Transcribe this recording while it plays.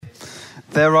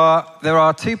There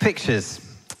are two pictures,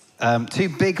 two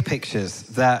big pictures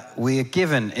that we are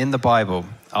given in the Bible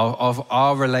of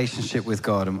our relationship with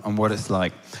God and what it's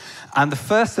like. And the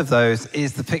first of those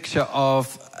is the picture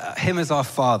of him as our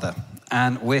father,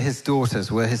 and we're his daughters,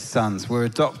 we're his sons, we're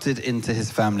adopted into his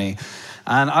family.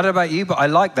 And I don't know about you, but I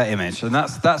like that image, and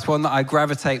that's one that I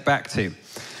gravitate back to.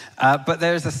 But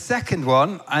there's a second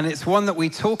one, and it's one that we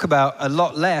talk about a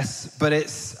lot less, but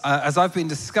it's, as I've been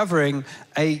discovering,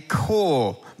 a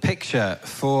core picture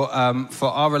for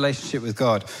our relationship with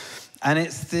God. And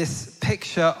it's this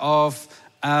picture of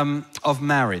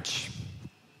marriage.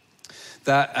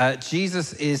 That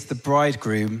Jesus is the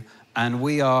bridegroom, and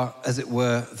we are, as it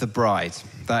were, the bride.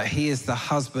 That he is the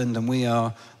husband, and we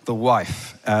are the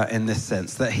wife in this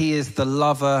sense. That he is the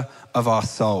lover of our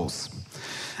souls.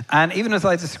 And even as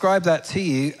I describe that to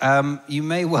you, you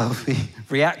may well be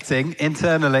reacting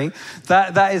internally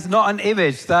that is not an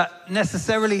image that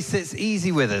necessarily sits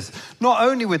easy with us. Not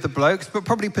only with the blokes, but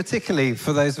probably particularly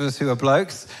for those of us who are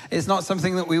blokes. It's not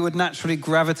something that we would naturally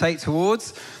gravitate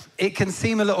towards. It can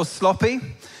seem a little sloppy.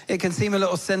 It can seem a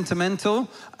little sentimental.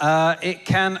 It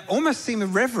can almost seem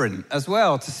irreverent as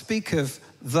well to speak of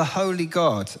the holy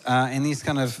God in these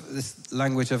kind of this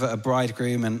language of a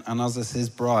bridegroom and us as his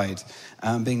bride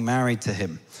being married to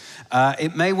him.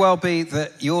 It may well be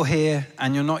that you're here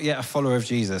and you're not yet a follower of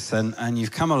Jesus, and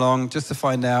you've come along just to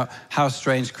find out how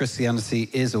strange Christianity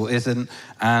is or isn't,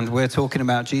 and we're talking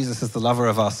about Jesus as the lover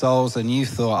of our souls, and you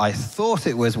thought, I thought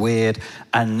it was weird,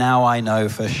 and now I know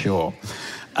for sure.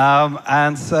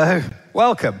 And so,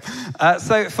 welcome.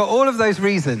 So for all of those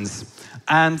reasons,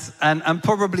 and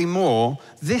probably more,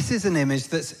 this is an image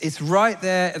it's right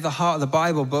there at the heart of the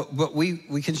Bible, but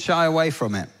we can shy away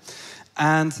from it.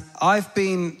 And I've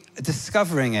been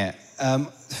discovering it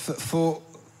for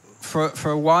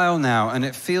a while now, and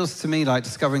it feels to me like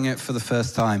discovering it for the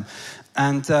first time.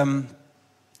 And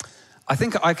I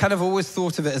think I kind of always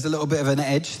thought of it as a little bit of an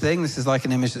edge thing. This is like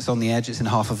an image that's on the edge. It's in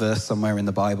half a verse somewhere in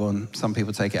the Bible, and some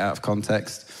people take it out of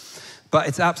context. But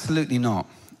it's absolutely not.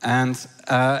 And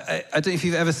I don't know if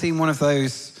you've ever seen one of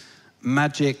those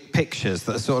magic pictures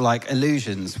that are sort of like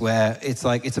illusions, where it's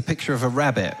like it's a picture of a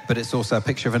rabbit, but it's also a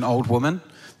picture of an old woman.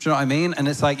 Do you know what I mean? And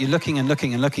it's like you're looking and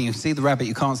looking and looking. You see the rabbit,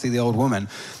 you can't see the old woman.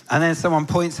 And then someone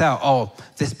points out, oh,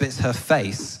 this bit's her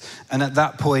face. And at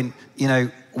that point, you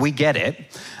know, we get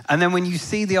it. And then when you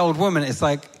see the old woman, it's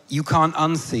like you can't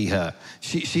unsee her.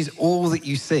 She's all that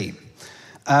you see.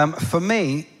 For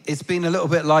me, it's been a little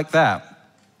bit like that.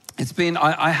 It's been,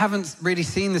 I haven't really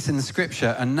seen this in the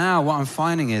scripture, and now what I'm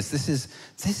finding is this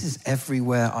is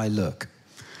everywhere I look.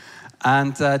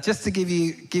 And just to give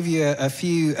you a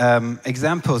few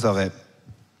examples of it,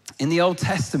 in the Old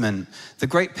Testament, the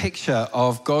great picture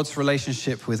of God's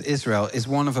relationship with Israel is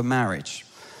one of a marriage.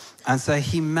 And so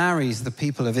he marries the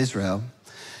people of Israel.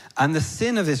 And the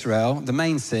sin of Israel, the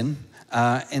main sin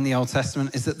in the Old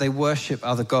Testament, is that they worship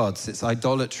other gods. It's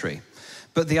idolatry.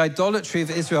 But the idolatry of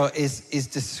Israel is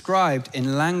described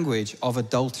in language of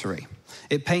adultery.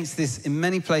 It paints this, in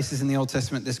many places in the Old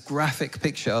Testament, this graphic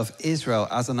picture of Israel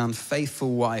as an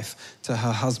unfaithful wife to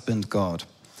her husband, God.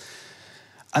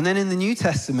 And then in the New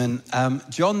Testament,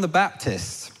 John the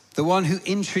Baptist, the one who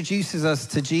introduces us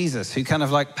to Jesus, who kind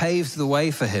of like paves the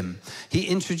way for him, he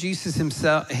introduces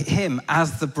him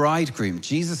as the bridegroom.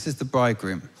 Jesus is the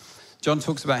bridegroom. John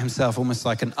talks about himself almost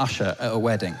like an usher at a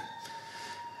wedding.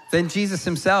 Then Jesus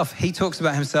himself, he talks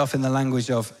about himself in the language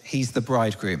of he's the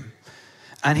bridegroom.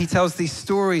 And he tells these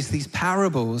stories, these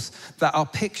parables that are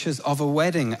pictures of a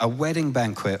wedding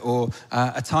banquet, or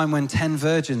a time when 10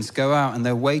 virgins go out and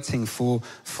they're waiting for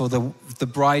the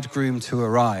bridegroom to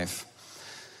arrive.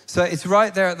 So it's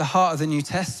right there at the heart of the New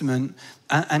Testament.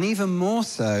 And even more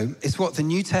so, it's what the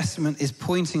New Testament is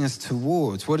pointing us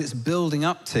towards, what it's building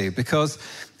up to. Because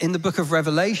in the book of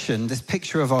Revelation, this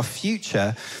picture of our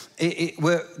future,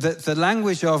 the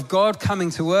language of God coming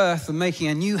to earth and making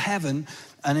a new heaven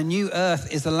and a new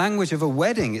earth is the language of a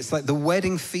wedding. It's like the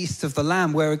wedding feast of the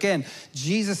Lamb, where again,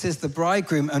 Jesus is the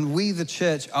bridegroom and we, the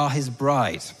church, are his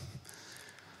bride.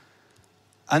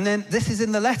 And then this is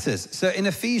in the letters. So in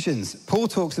Ephesians, Paul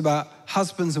talks about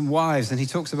husbands and wives, and he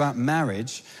talks about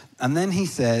marriage. And then he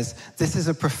says, this is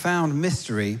a profound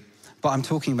mystery, but I'm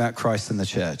talking about Christ and the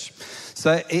church.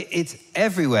 So it's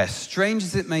everywhere, strange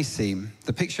as it may seem,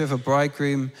 the picture of a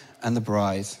bridegroom and the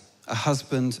bride, a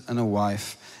husband and a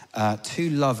wife,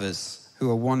 two lovers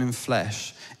who are one in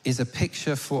flesh, is a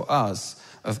picture for us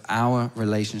of our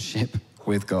relationship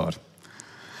with God.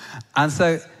 And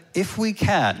so if we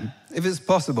can, if it's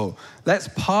possible, let's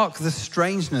park the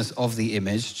strangeness of the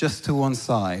image just to one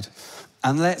side,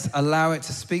 and let's allow it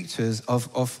to speak to us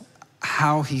of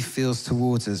how he feels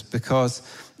towards us, because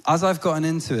as I've gotten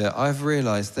into it, I've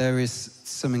realized there is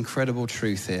some incredible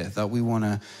truth here that we want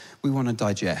to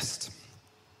digest.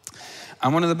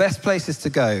 And one of the best places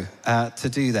to go to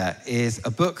do that is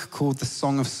a book called The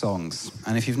Song of Songs.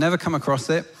 And if you've never come across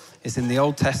it, it's in the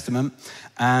Old Testament,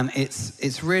 and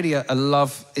it's really a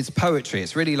love, it's poetry.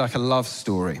 It's really like a love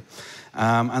story.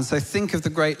 And so think of the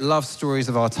great love stories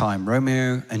of our time: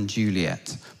 Romeo and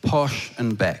Juliet, Posh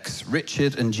and Bex,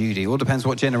 Richard and Judy. All depends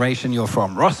what generation you're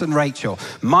from. Ross and Rachel,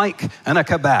 Mike and a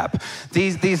kebab.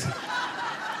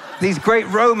 These great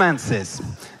romances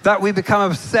that we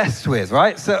become obsessed with,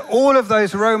 right? So all of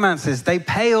those romances, they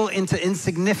pale into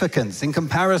insignificance in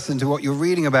comparison to what you're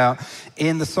reading about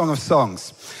in the Song of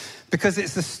Songs, because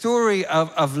it's the story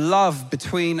of love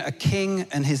between a king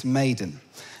and his maiden.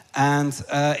 And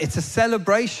it's a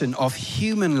celebration of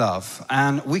human love.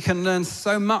 And we can learn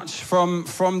so much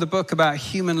from the book about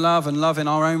human love and love in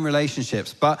our own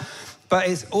relationships. But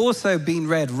it's also been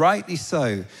read, rightly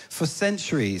so, for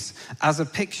centuries as a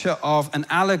picture of an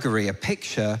allegory, a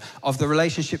picture of the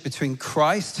relationship between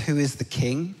Christ, who is the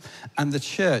king, and the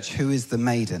church, who is the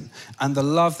maiden, and the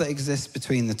love that exists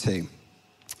between the two.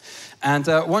 And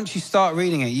once you start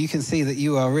reading it, you can see that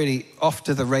you are really off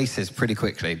to the races pretty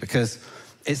quickly, because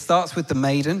it starts with the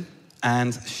maiden,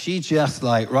 and she just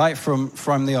right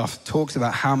from the off talks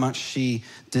about how much she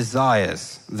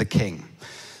desires the king.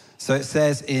 So it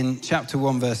says in chapter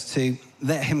 1, verse 2,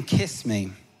 "Let him kiss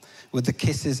me with the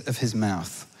kisses of his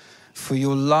mouth, for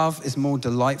your love is more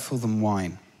delightful than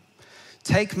wine.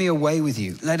 Take me away with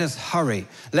you. Let us hurry.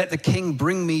 Let the king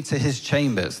bring me to his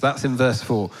chambers." That's in verse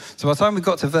 4. So by the time we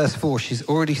got to verse 4, she's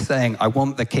already saying, "I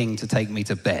want the king to take me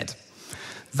to bed."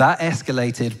 That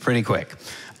escalated pretty quick.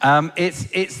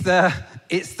 It's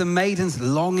the maiden's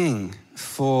longing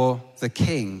for the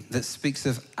king that speaks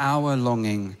of our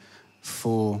longing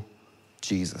for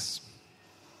Jesus,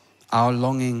 our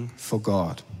longing for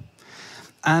God.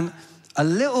 And a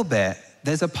little bit,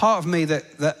 there's a part of me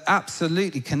that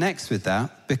absolutely connects with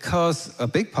that, because a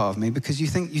big part of me, because you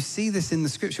see this in the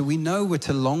scripture. We know we're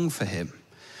to long for him.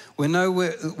 We know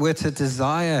we're to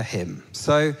desire him.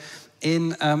 So in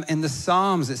the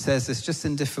Psalms, it says this just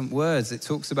in different words. It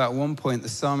talks about, at one point, the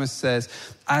psalmist says,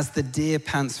 "As the deer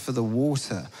pants for the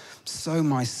water, so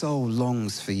my soul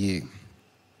longs for you."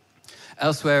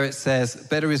 Elsewhere it says,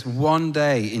 "Better is one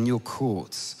day in your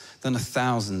courts than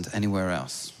 1,000 anywhere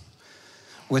else."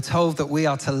 We're told that we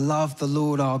are to love the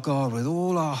Lord our God with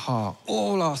all our heart,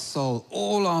 all our soul,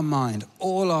 all our mind,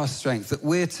 all our strength, that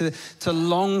we're to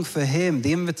long for him.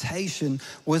 The invitation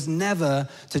was never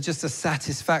to just a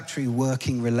satisfactory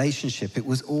working relationship. It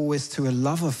was always to a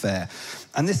love affair.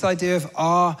 And this idea of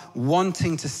our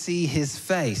wanting to see his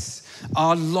face,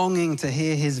 our longing to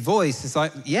hear his voice, is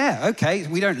like, yeah, okay,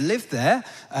 we don't live there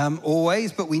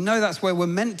always, but we know that's where we're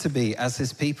meant to be as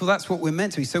his people. That's what we're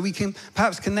meant to be. So we can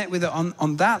perhaps connect with it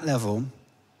on that level.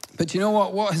 But you know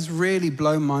what? What has really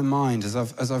blown my mind as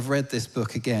I've read this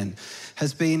book again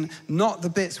has been not the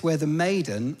bits where the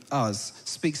maiden, us,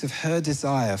 speaks of her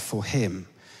desire for him.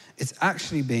 It's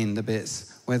actually been the bits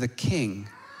where the king,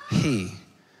 he,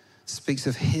 speaks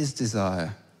of his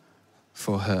desire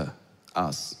for her,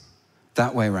 us.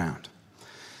 That way around.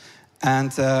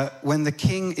 And when the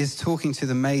king is talking to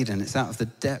the maiden, it's out of the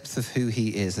depth of who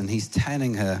he is, and he's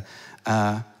telling her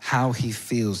how he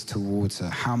feels towards her,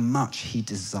 how much he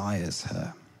desires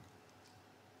her.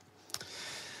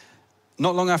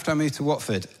 Not long after I moved to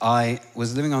Watford, I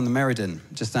was living on the Meriden,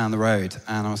 just down the road,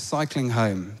 and I was cycling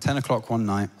home, 10 o'clock one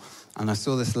night, and I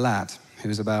saw this lad who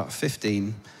was about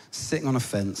 15, sitting on a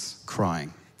fence,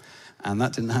 crying. And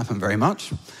that didn't happen very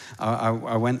much. I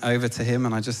went over to him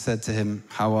and I just said to him,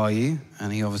 "How are you?"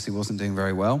 And he obviously wasn't doing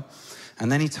very well.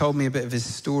 And then he told me a bit of his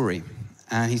story.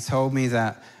 And he told me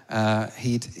that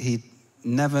he'd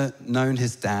never known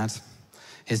his dad.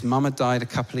 His mum had died a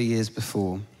couple of years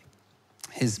before.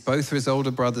 Both of his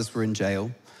older brothers were in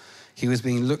jail. He was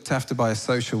being looked after by a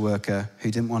social worker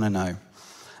who didn't want to know.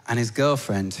 And his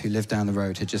girlfriend, who lived down the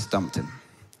road, had just dumped him,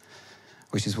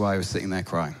 which is why he was sitting there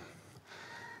crying.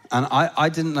 And I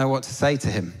didn't know what to say to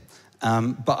him.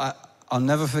 But I'll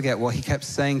never forget what he kept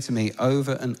saying to me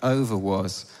over and over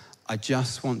was, "I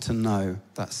just want to know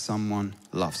that someone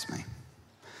loves me.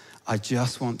 I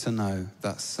just want to know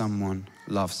that someone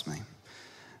loves me."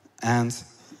 And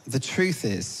the truth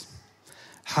is,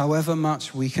 however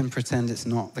much we can pretend it's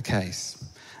not the case,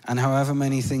 and however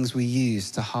many things we use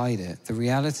to hide it, the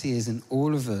reality is in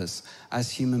all of us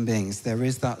as human beings, there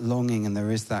is that longing and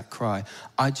there is that cry.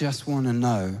 I just want to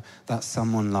know that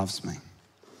someone loves me.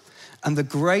 And the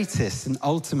greatest and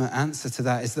ultimate answer to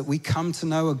that is that we come to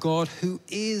know a God who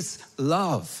is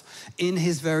love in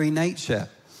his very nature.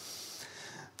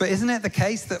 But isn't it the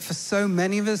case that for so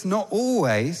many of us, not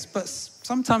always, but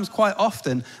sometimes quite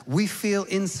often, we feel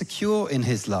insecure in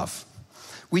his love?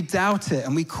 We doubt it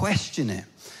and we question it.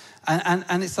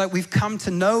 And it's like we've come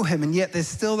to know him, and yet there's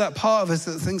still that part of us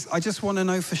that thinks, I just want to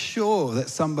know for sure that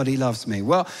somebody loves me.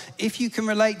 Well, if you can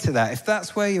relate to that, if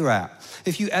that's where you're at,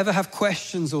 if you ever have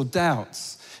questions or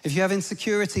doubts, if you have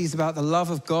insecurities about the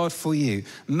love of God for you,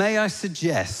 may I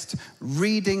suggest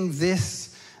reading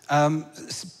this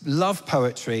love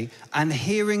poetry and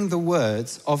hearing the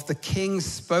words of the king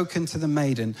spoken to the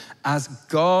maiden as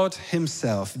God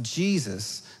himself,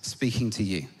 Jesus, speaking to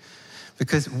you.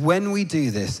 Because when we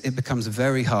do this, it becomes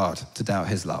very hard to doubt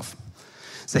his love.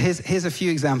 So here's a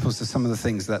few examples of some of the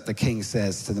things that the king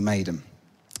says to the maiden.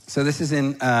 So this is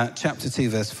in chapter 2,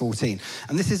 verse 14.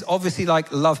 And this is obviously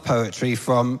like love poetry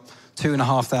from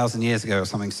 2,500 years ago or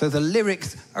something. So the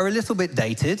lyrics are a little bit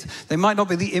dated. They might not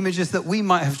be the images that we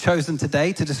might have chosen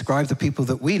today to describe the people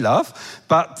that we love.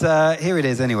 But here it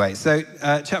is anyway. So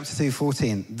chapter 2,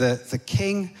 14. The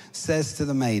king says to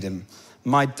the maiden,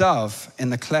 my dove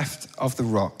in the cleft of the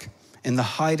rock, in the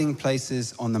hiding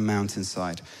places on the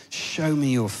mountainside, show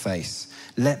me your face.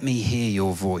 Let me hear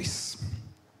your voice.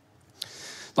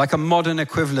 Like a modern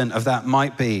equivalent of that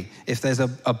might be if there's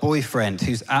a boyfriend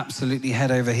who's absolutely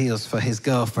head over heels for his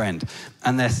girlfriend,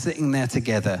 and they're sitting there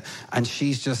together and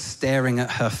she's just staring at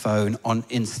her phone on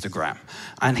Instagram.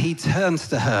 And he turns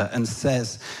to her and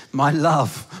says, my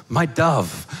love, my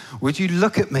dove, would you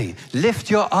look at me? Lift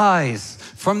your eyes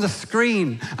from the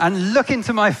screen and look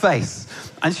into my face.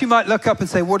 And she might look up and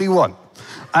say, what do you want?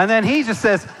 And then he just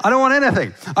says, I don't want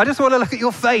anything. I just want to look at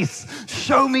your face.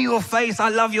 Show me your face. I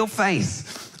love your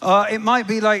face. It might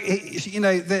be like, he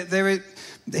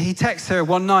texts her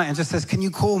one night and just says, can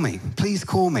you call me? Please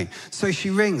call me. So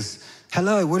she rings.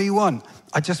 Hello, what do you want?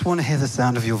 I just want to hear the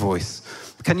sound of your voice.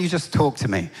 Can you just talk to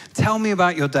me? Tell me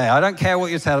about your day. I don't care what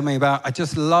you're telling me about. I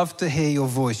just love to hear your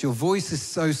voice. Your voice is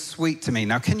so sweet to me.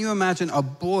 Now, can you imagine a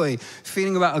boy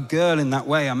feeling about a girl in that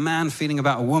way, a man feeling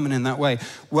about a woman in that way?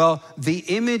 Well, the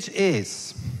image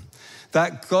is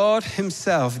that God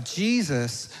himself,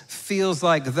 Jesus, feels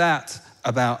like that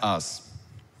about us.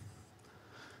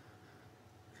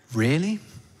 Really?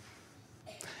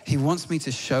 He wants me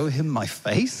to show him my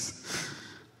face?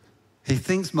 He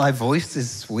thinks my voice is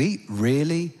sweet?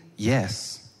 Really?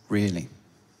 Yes, really.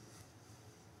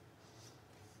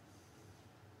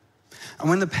 And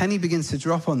when the penny begins to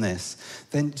drop on this,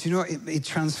 then do you know what? It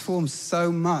transforms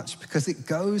so much, because it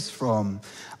goes from,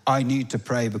 I need to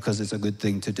pray because it's a good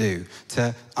thing to do,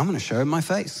 to, I'm going to show him my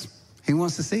face. He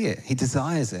wants to see it. He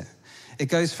desires it. It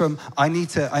goes from, I need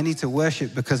to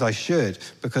worship because I should,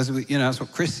 because that's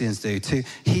what Christians do, to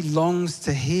he longs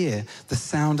to hear the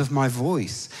sound of my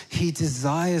voice. He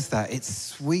desires that. It's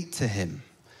sweet to him.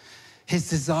 His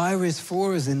desire is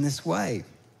for us in this way.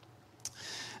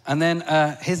 And then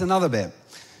here's another bit.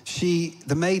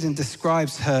 The maiden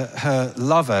describes her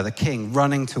lover, the king,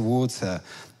 running towards her.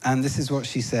 And this is what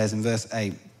she says in verse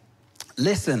 8.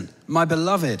 Listen, my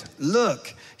beloved,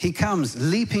 look, he comes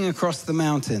leaping across the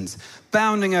mountains,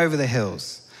 bounding over the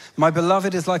hills. My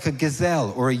beloved is like a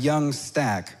gazelle or a young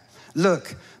stag.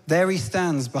 Look, there he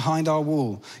stands behind our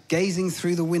wall, gazing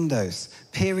through the windows,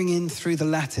 peering in through the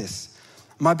lattice.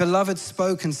 My beloved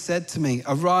spoke and said to me,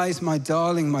 arise, my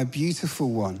darling, my beautiful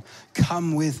one,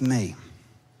 come with me.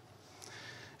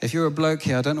 If you're a bloke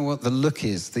here, I don't know what the look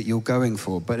is that you're going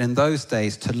for, but in those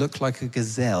days, to look like a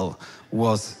gazelle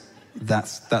was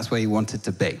that's where you wanted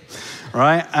to be,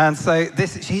 right? And so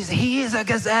he is a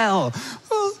gazelle.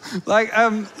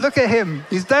 Look at him.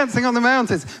 He's dancing on the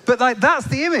mountains. But that's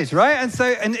the image, right?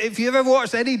 And if you've ever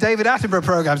watched any David Attenborough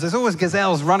programs, there's always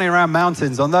gazelles running around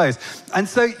mountains on those. And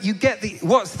so you get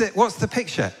what's the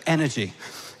picture? Energy,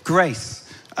 grace,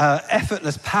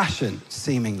 effortless passion,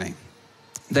 seemingly.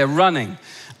 They're running.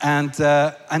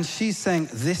 And she's saying,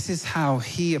 this is how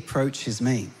he approaches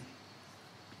me.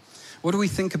 What do we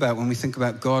think about when we think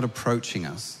about God approaching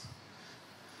us?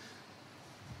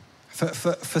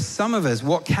 For some of us,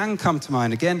 what can come to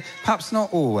mind, again, perhaps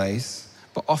not always,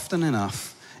 but often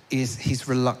enough, is he's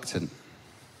reluctant.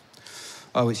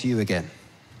 Oh, it's you again.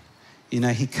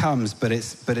 He comes, but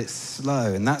it's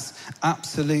slow. And that's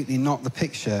absolutely not the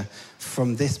picture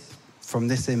from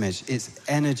this image. It's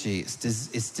energy, it's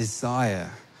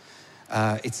desire.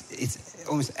 It's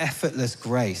almost effortless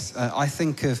grace. I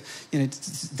think of,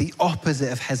 the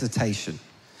opposite of hesitation.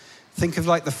 Think of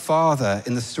like the father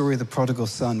in the story of the prodigal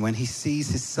son when he sees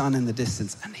his son in the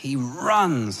distance and he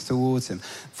runs towards him.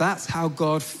 That's how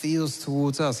God feels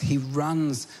towards us. He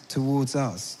runs towards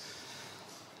us.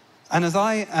 And as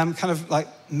I kind of like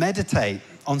meditate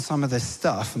on some of this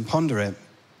stuff and ponder it,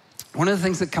 one of the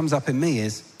things that comes up in me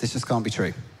is this just can't be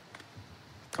true.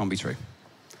 Can't be true.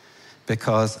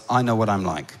 Because I know what I'm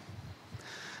like.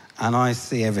 And I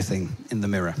see everything in the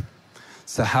mirror.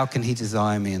 So how can he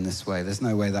desire me in this way? There's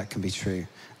no way that can be true.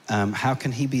 How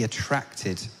can he be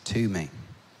attracted to me?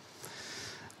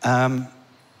 And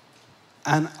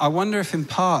I wonder if in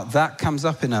part that comes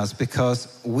up in us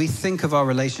because we think of our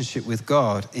relationship with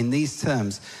God in these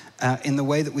terms, in the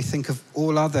way that we think of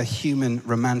all other human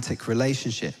romantic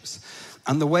relationships.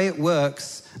 And the way it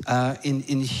works in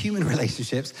human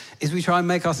relationships is we try and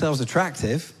make ourselves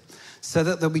attractive so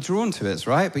that they'll be drawn to us,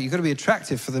 right? But you've got to be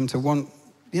attractive for them to want,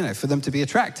 for them to be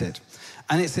attracted.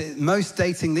 And most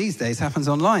dating these days happens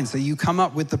online. So you come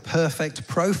up with the perfect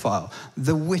profile,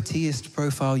 the wittiest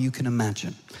profile you can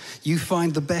imagine. You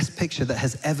find the best picture that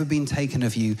has ever been taken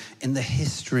of you in the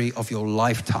history of your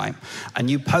lifetime. And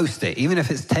you post it, even if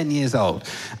it's 10 years old.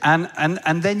 And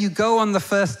then you go on the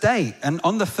first date. And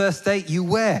on the first date, you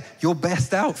wear your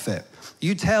best outfit.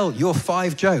 You tell your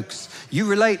 5 jokes. You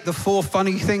relate the 4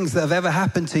 funny things that have ever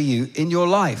happened to you in your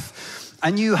life.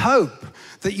 And you hope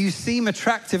that you seem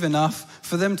attractive enough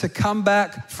for them to come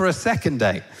back for a second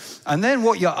date. And then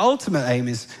what your ultimate aim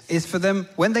is for them,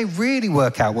 when they really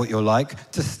work out what you're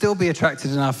like, to still be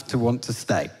attracted enough to want to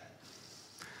stay.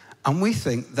 And we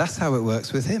think that's how it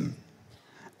works with him.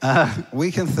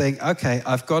 We can think, okay,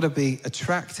 I've got to be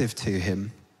attractive to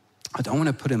him. I don't want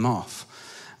to put him off.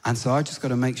 And so I just got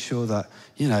to make sure that,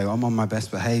 I'm on my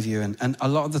best behavior. And a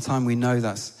lot of the time we know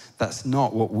that's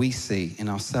not what we see in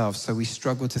ourselves. So we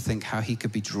struggle to think how he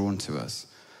could be drawn to us.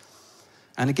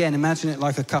 And again, imagine it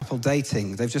like a couple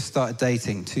dating. They've just started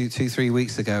dating 3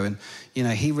 weeks ago. And,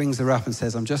 he rings her up and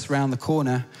says, I'm just around the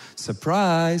corner.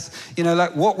 Surprise.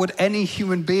 What would any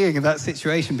human being in that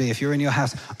situation be if you're in your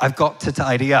house? I've got to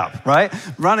tidy up, right?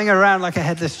 Running around like a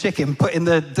headless chicken, putting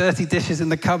the dirty dishes in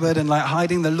the cupboard and like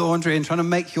hiding the laundry and trying to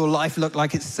make your life look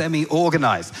like it's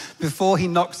semi-organized. Before he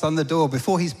knocks on the door,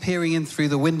 before he's peering in through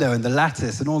the window and the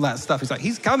lattice and all that stuff. He's like,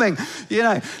 he's coming,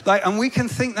 and we can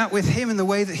think that with him in the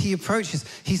way that he approaches.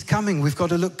 He's coming. We've got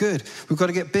to look good. We've got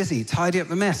to get busy, tidy up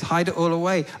the mess, hide it all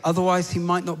away. Otherwise, he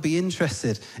might not be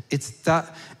interested. It's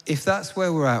that if that's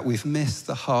where we're at, we've missed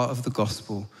the heart of the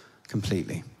gospel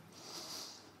completely.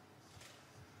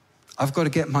 I've got to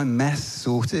get my mess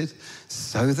sorted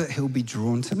so that he'll be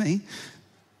drawn to me.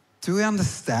 Do we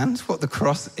understand what the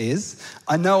cross is?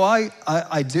 I know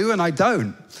I do and I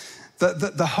don't.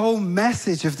 The whole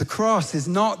message of the cross is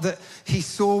not that he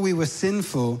saw we were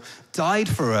sinful, died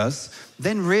for us,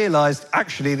 then realized,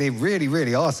 actually, they really,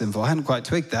 really are sinful. I hadn't quite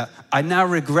twigged that. I now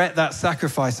regret that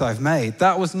sacrifice I've made.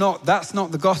 That's not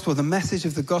the gospel. The message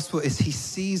of the gospel is he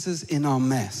sees us in our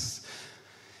mess.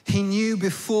 He knew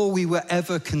before we were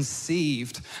ever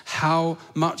conceived how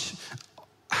much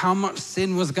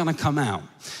sin was going to come out.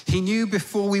 He knew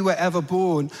before we were ever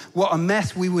born what a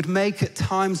mess we would make at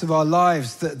times of our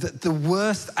lives, that the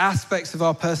worst aspects of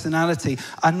our personality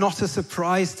are not a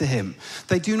surprise to him.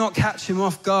 They do not catch him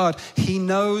off guard. He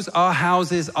knows our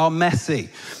houses are messy,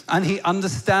 and he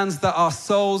understands that our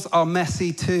souls are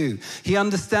messy too. He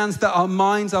understands that our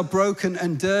minds are broken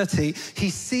and dirty. He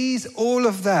sees all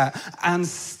of that, and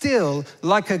still,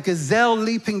 like a gazelle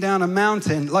leaping down a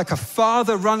mountain, like a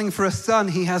father running for a son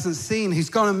he hasn't seen, who's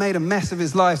gone and made a mess of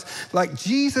his life, like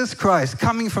Jesus Christ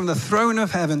coming from the throne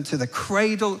of heaven to the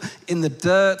cradle in the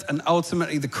dirt and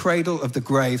ultimately the cradle of the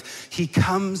grave, he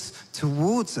comes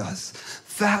towards us.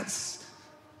 That's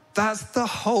the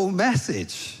whole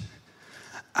message.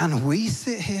 And we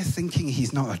sit here thinking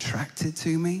he's not attracted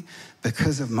to me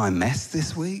because of my mess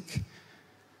this week.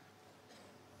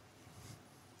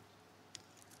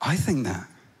 I think that.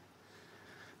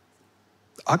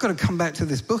 I've got to come back to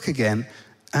this book again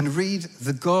and read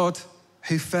the God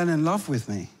who fell in love with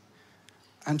me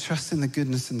and trust in the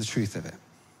goodness and the truth of it.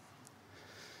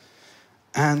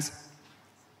 And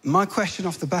my question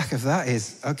off the back of that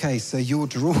is, okay, so you're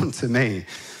drawn to me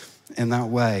in that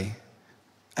way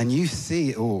and you see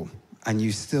it all and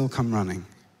you still come running.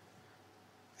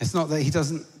 It's not that he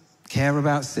doesn't care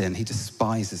about sin, he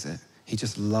despises it. He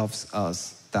just loves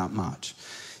us that much.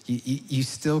 You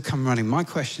still come running. My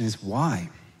question is, why?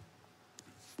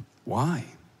 Why?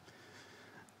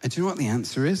 And do you know what the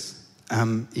answer is?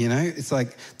 It's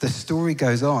like the story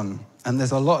goes on and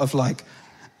there's a lot of like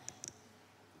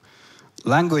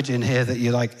language in here that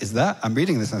you're like, is that? I'm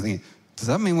reading this and I'm thinking, does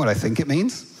that mean what I think it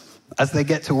means? As they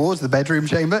get towards the bedroom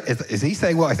chamber, is he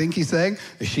saying what I think he's saying?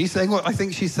 Is she saying what I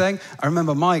think she's saying? I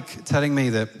remember Mike telling me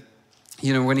that,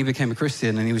 when he became a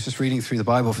Christian and he was just reading through the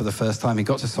Bible for the first time, he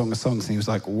got to Song of Songs and he was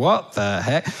like, what the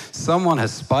heck? Someone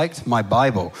has spiked my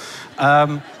Bible.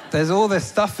 There's all this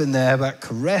stuff in there about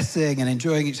caressing and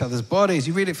enjoying each other's bodies.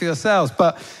 You read it for yourselves.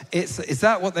 But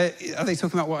are they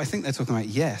talking about what I think they're talking about?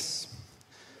 Yes.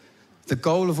 The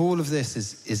goal of all of this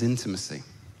is intimacy.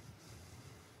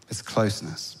 It's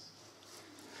closeness.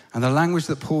 And the language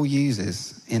that Paul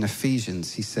uses in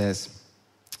Ephesians, he says,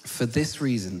 for this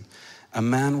reason, a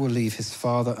man will leave his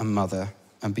father and mother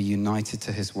and be united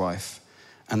to his wife,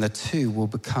 and the two will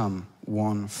become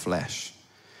one flesh.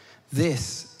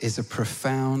 This is a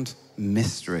profound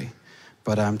mystery,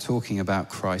 but I'm talking about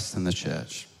Christ and the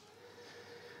church.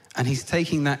 And he's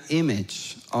taking that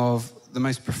image of the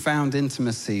most profound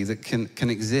intimacy that can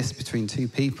exist between two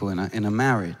people in a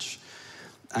marriage.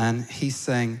 And he's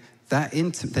saying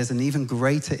there's an even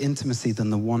greater intimacy than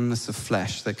the oneness of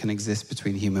flesh that can exist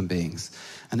between human beings.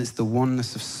 And it's the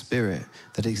oneness of spirit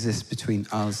that exists between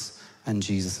us and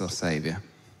Jesus, our Savior.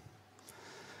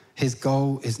 His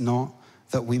goal is not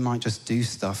that we might just do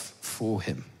stuff for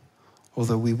him,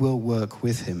 although we will work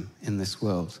with him in this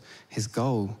world. His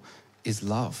goal is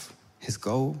love. His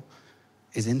goal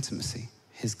is intimacy.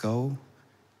 His goal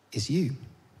is you.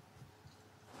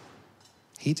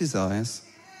 He desires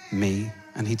me,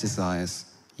 and he desires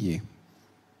you.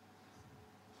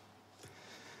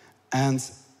 And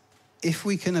if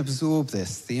we can absorb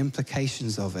this, the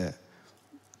implications of it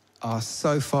are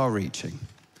so far-reaching.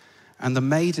 And the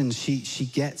maiden, she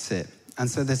gets it. And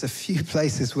so there's a few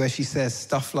places where she says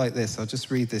stuff like this. I'll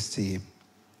just read this to you.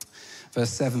 Chapter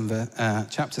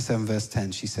 7, verse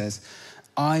 10, she says,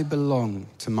 I belong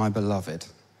to my beloved,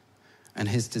 and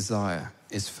his desire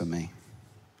is for me.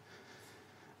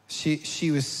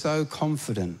 She was so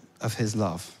confident of his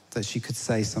love that she could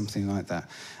say something like that.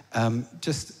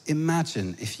 Just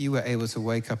imagine if you were able to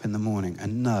wake up in the morning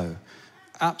and know,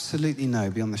 absolutely know,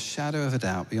 beyond the shadow of a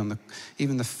doubt, beyond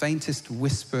even the faintest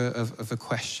whisper of a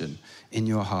question in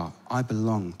your heart, I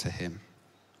belong to him,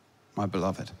 my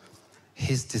beloved.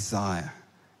 His desire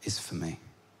is for me.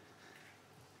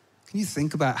 Can you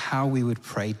think about how we would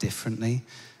pray differently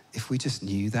if we just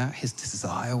knew that his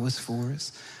desire was for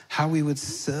us? How we would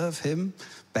serve him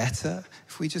better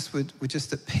if we just were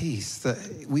just at peace, that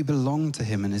we belong to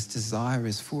him and his desire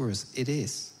is for us. It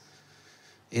is.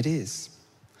 It is.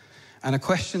 And a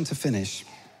question to finish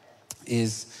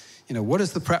is, what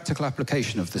is the practical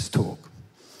application of this talk?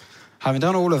 Having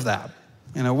done all of that,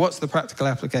 what's the practical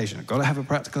application? I've got to have a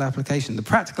practical application. The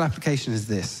practical application is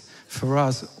this: for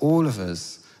us, all of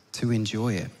us, to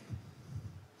enjoy it.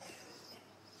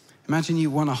 Imagine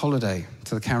you won a holiday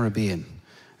to the Caribbean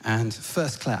and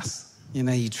first class.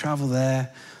 You travel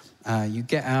there, you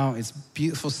get out, it's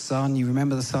beautiful sun, you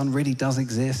remember the sun really does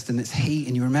exist and it's heat,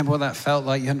 and you remember what that felt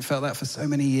like. You hadn't felt that for so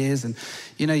many years. And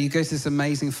you go to this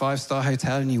amazing 5-star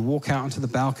hotel and you walk out onto the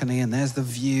balcony and there's the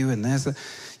view and there's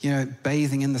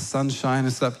bathing in the sunshine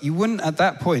and stuff. You wouldn't at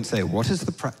that point say, what is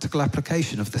the practical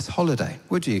application of this holiday,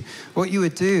 would you? What you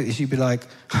would do is you'd be like,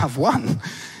 I've won.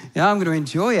 I'm going to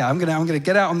enjoy it. I'm going to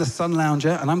get out on the sun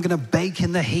lounger and I'm going to bake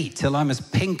in the heat till I'm as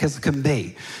pink as can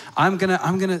be. I'm going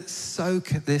to soak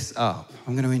this up.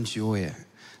 I'm going to enjoy it.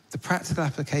 The practical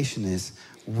application is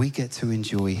we get to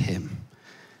enjoy him.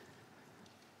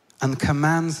 And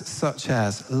commands such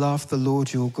as love the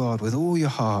Lord your God with all your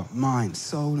heart, mind,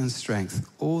 soul, and strength,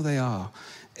 all they are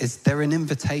is they're an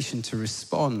invitation to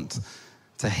respond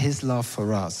to his love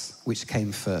for us, which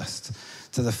came first,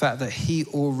 to the fact that he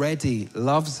already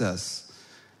loves us,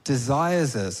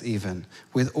 desires us even,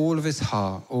 with all of his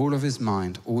heart, all of his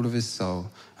mind, all of his soul,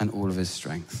 and all of his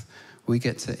strength. We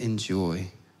get to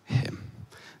enjoy him.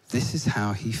 This is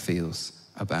how he feels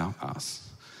about us.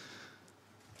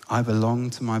 I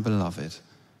belong to my beloved,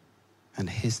 and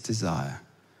his desire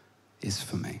is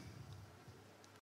for me.